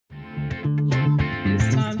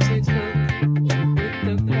It's time to cook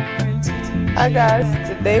with the quarantine. Hi guys,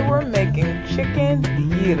 today we're making chicken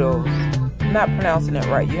gyros. I'm not pronouncing it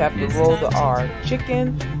right, you have to roll the R.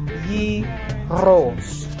 Chicken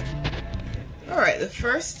gyros. Alright, the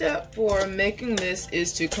first step for making this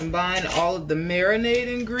is to combine all of the marinade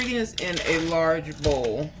ingredients in a large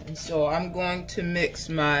bowl. And so I'm going to mix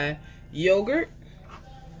my yogurt,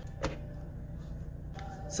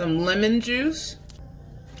 some lemon juice,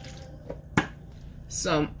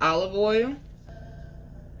 some olive oil,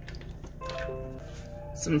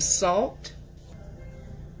 some salt,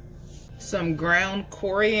 some ground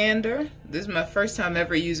coriander. This is my first time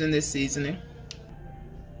ever using this seasoning.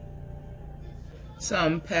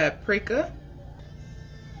 Some paprika,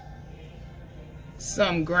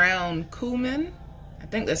 some ground cumin. I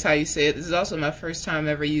think that's how you say it. This is also my first time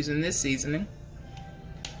ever using this seasoning.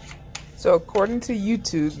 So according to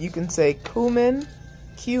YouTube, you can say cumin,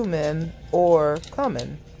 or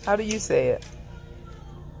cumin. How do you say it?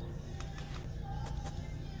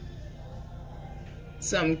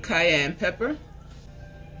 Some cayenne pepper,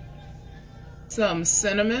 some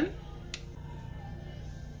cinnamon,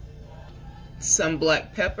 some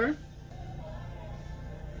black pepper,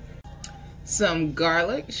 some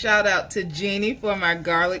garlic. Shout out to Jeannie for my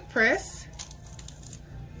garlic press.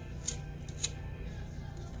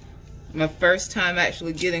 My first time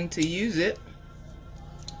actually getting to use it.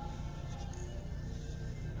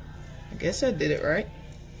 I guess I did it right.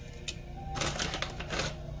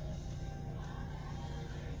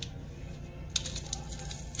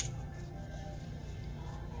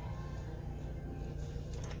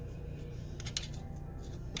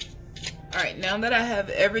 Alright, now that I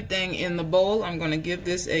have everything in the bowl, I'm going to give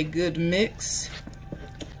this a good mix.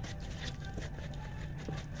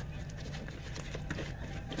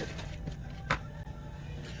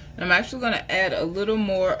 I'm actually going to add a little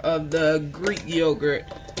more of the Greek yogurt.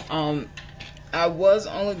 I was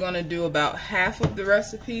only going to do about half of the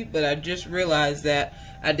recipe, but I just realized that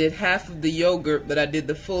I did half of the yogurt, but I did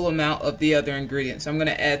the full amount of the other ingredients. So I'm going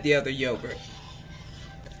to add the other yogurt.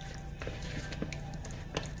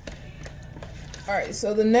 Alright,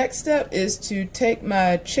 so the next step is to take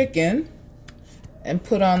my chicken and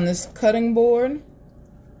put on this cutting board.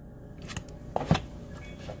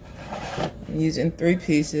 I'm using 3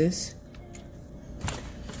 pieces.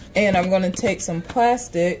 And I'm going to take some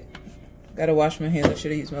plastic. Gotta wash my hands, I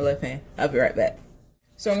should have used my left hand. I'll be right back.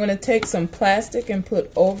 So I'm going to take some plastic and put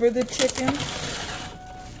over the chicken.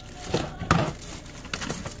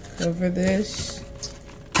 Cover this.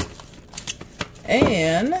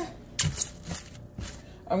 And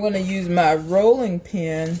I'm going to use my rolling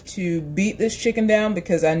pin to beat this chicken down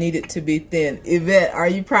because I need it to be thin. Yvette, are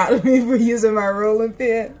you proud of me for using my rolling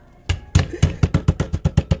pin?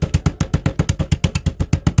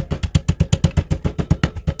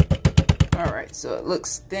 Alright, so it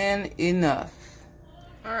looks thin enough.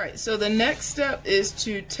 Alright, so the next step is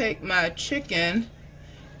to take my chicken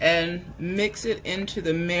and mix it into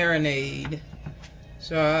the marinade.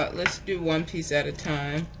 So let's do one piece at a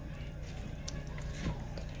time.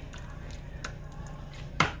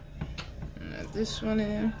 This one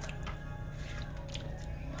in.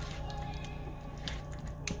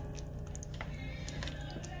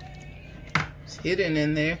 It's hidden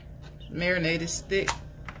in there. Marinade is thick.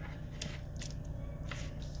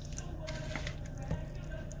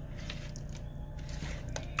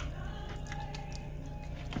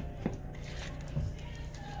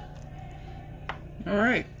 All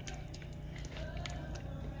right.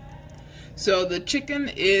 So the chicken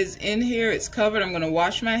is in here, it's covered. I'm going to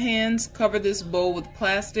wash my hands, cover this bowl with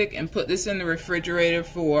plastic, and put this in the refrigerator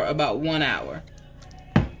for about 1 hour.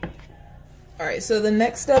 Alright, so the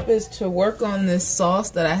next step is to work on this sauce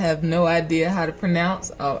that I have no idea how to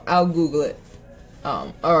pronounce. I'll Google it.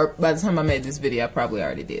 Or by the time I made this video, I probably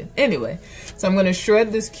already did. Anyway, so I'm going to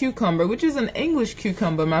shred this cucumber, which is an English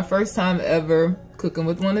cucumber. My first time ever cooking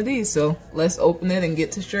with one of these. So let's open it and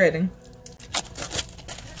get to shredding.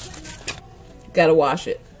 Gotta wash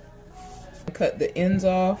it. Cut the ends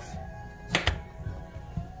off.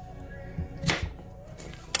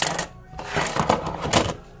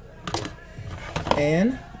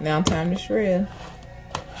 And now time to shred.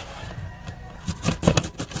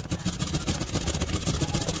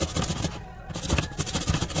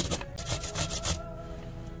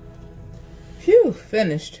 Phew,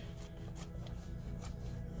 finished.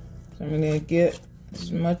 So I'm gonna get as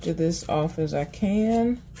much of this off as I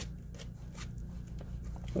can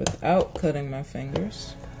without cutting my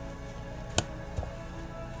fingers.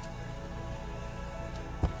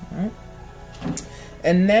 Alright.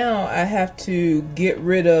 And now I have to get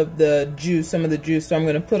rid of the juice, some of the juice. So I'm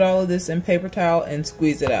going to put all of this in paper towel and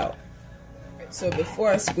squeeze it out. So before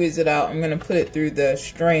I squeeze it out, I'm going to put it through the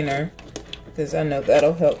strainer because I know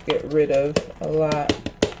that'll help get rid of a lot.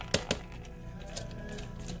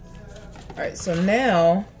 Alright, so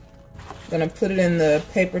now I'm going to put it in the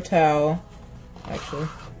paper towel. Actually,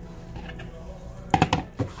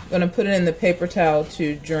 I'm going to put it in the paper towel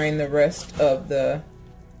to drain the rest of the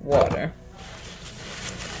water.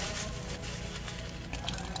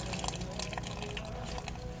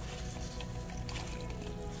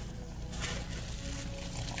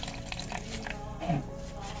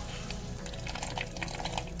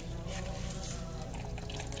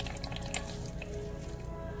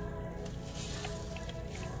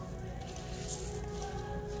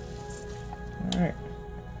 Alright.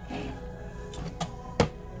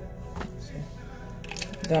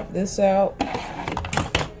 Dump this out.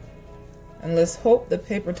 And let's hope the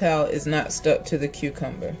paper towel is not stuck to the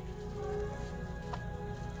cucumber.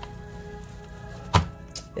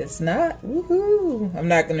 It's not. Woohoo! I'm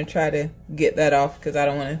not going to try to get that off because I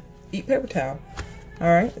don't want to eat paper towel.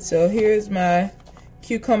 Alright, so here's my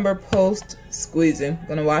cucumber post squeezing. I'm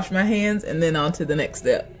going to wash my hands and then on to the next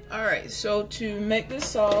step. Alright, so to make this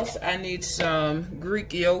sauce, I need some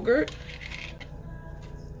Greek yogurt.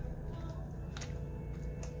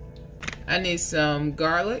 I need some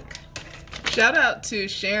garlic. Shout out to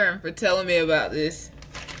Sharon for telling me about this,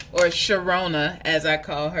 or Sharona as I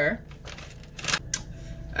call her.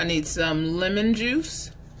 I need some lemon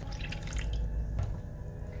juice.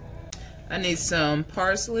 I need some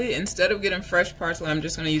parsley. Instead of getting fresh parsley, I'm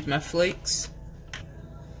just going to use my flakes.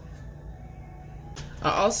 I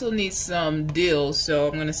also need some dill, so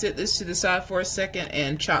I'm going to set this to the side for a second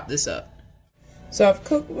and chop this up. So I've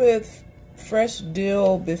cooked with fresh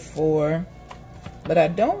dill before, but I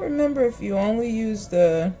don't remember if you only use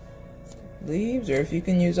the leaves or if you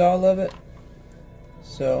can use all of it.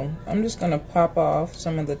 So I'm just going to pop off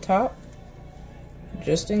some of the top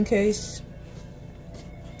just in case,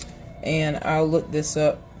 and I'll look this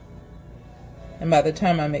up. And by the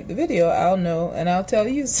time I make the video, I'll know and I'll tell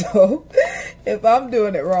you. So if I'm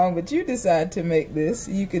doing it wrong, but you decide to make this,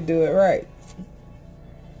 you could do it right.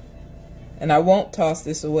 And I won't toss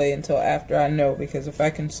this away until after I know, because if I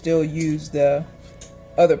can still use the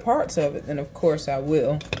other parts of it, then of course I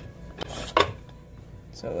will.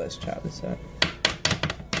 So let's chop this up.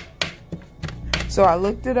 So I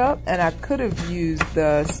looked it up and I could have used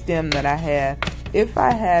the stem that I had. If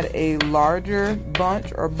I had a larger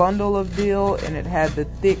bunch or bundle of dill and it had the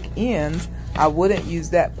thick ends, I wouldn't use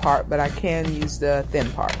that part, but I can use the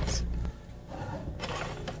thin parts.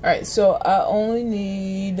 Alright, so I only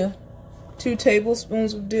need 2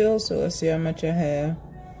 tablespoons of dill, so let's see how much I have.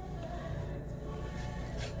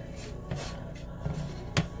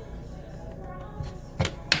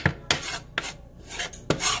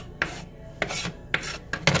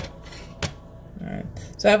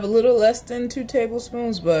 So I have a little less than 2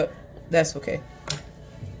 tablespoons, but that's okay.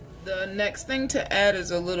 The next thing to add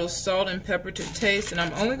is a little salt and pepper to taste, and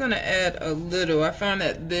I'm only going to add a little. I found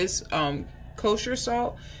that this kosher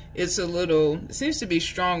salt is a little, it seems to be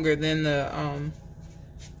stronger than the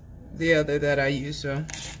other that I use. So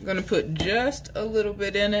I'm going to put just a little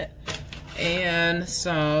bit in it and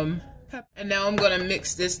some pepper. And now I'm going to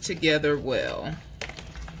mix this together well.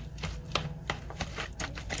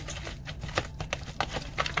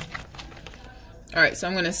 Alright, so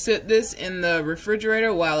I'm going to sit this in the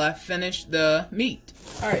refrigerator while I finish the meat.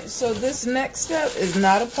 Alright, so this next step is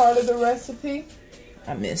not a part of the recipe.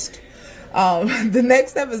 I missed. The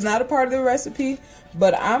next step is not a part of the recipe,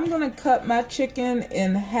 but I'm going to cut my chicken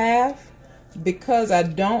in half because I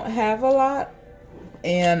don't have a lot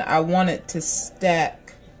and I want it to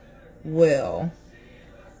stack well.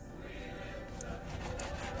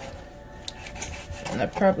 And I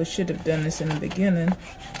probably should have done this in the beginning.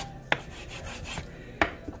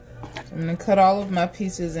 I'm going to cut all of my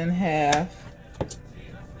pieces in half.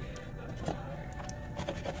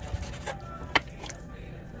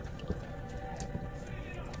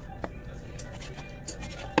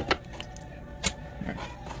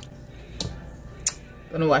 I'm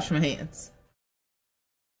going to wash my hands.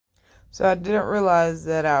 So I didn't realize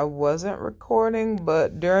that I wasn't recording,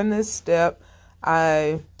 but during this step,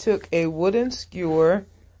 I took a wooden skewer,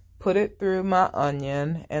 put it through my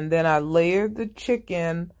onion, and then I layered the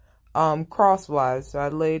chicken crosswise. So I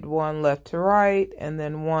laid one left to right and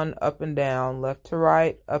then one up and down, left to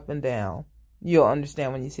right, up and down. You'll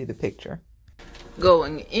understand when you see the picture.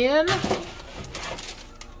 Going in.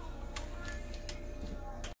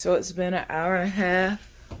 So it's been an hour and a half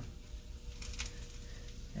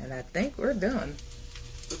and I think we're done.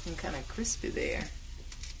 looking kind of crispy there.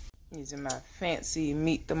 Using my fancy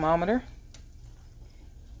meat thermometer.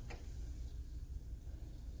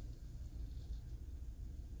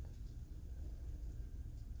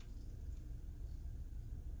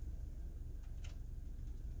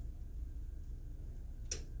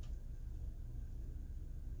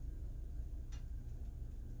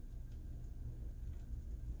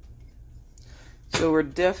 So we're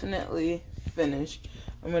definitely finished.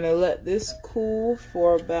 I'm going to let this cool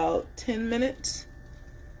for about 10 minutes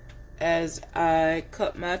as I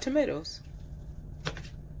cut my tomatoes.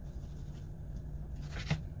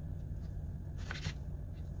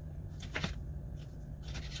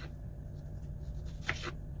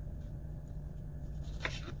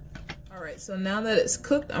 Alright, so now that it's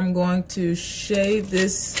cooked, I'm going to shave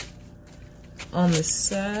this on the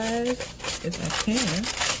side if I can.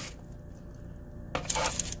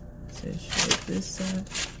 Shave this side.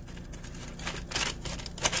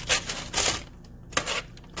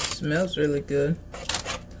 Smells really good.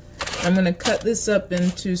 I'm going to cut this up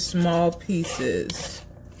into small pieces.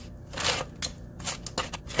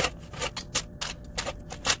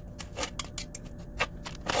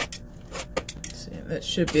 See, that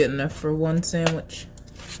should be enough for one sandwich.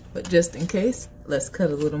 But just in case, let's cut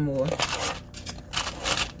a little more.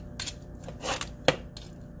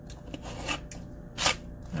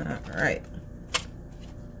 Alright.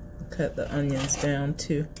 Cut the onions down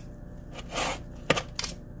too.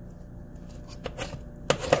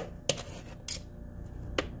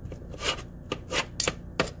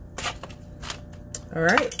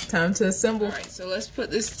 Alright, time to assemble. Alright, so let's put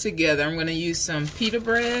this together. I'm going to use some pita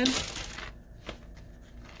bread.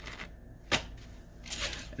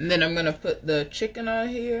 And then I'm going to put the chicken on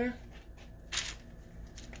here.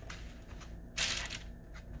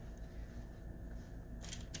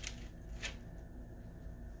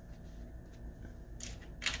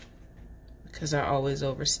 Because I always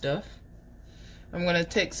overstuff. I'm going to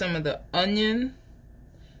take some of the onion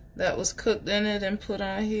that was cooked in it and put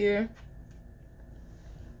on here.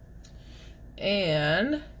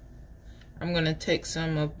 And I'm going to take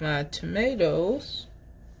some of my tomatoes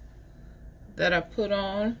that I put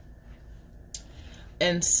on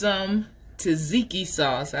and some tzatziki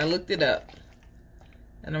sauce. I looked it up.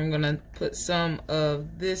 And I'm going to put some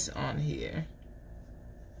of this on here.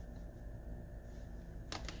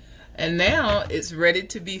 And now it's ready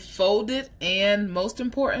to be folded and, most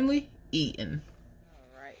importantly, eaten.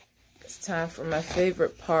 All right, it's time for my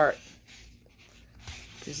favorite part,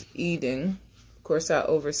 just eating. Of course, I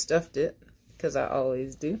overstuffed it because I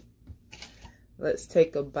always do. Let's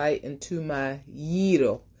take a bite into my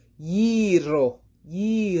gyro.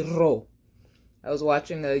 I was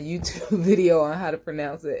watching a YouTube video on how to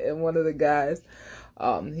pronounce it, and one of the guys,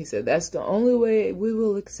 he said, that's the only way we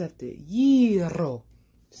will accept it. Gyro.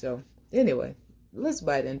 So, anyway, let's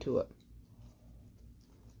bite into it.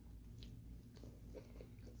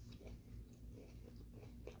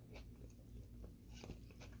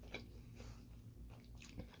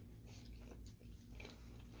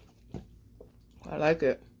 I like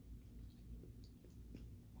it.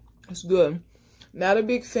 It's good. Not a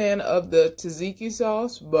big fan of the tzatziki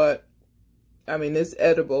sauce, but, I mean, it's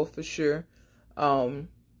edible for sure. And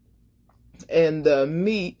the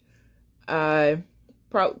meat, I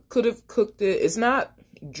could have cooked it. It's not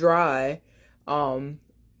dry,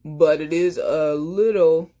 but it is a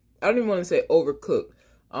little, I don't even want to say overcooked,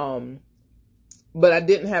 but I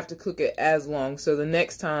didn't have to cook it as long. So the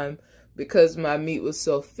next time, because my meat was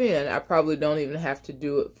so thin, I probably don't even have to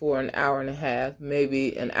do it for an hour and a half,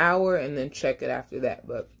 maybe an hour, and then check it after that.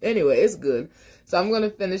 But anyway, it's good. So I'm going to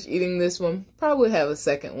finish eating this one, probably have a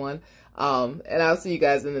second one, and I'll see you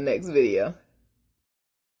guys in the next video.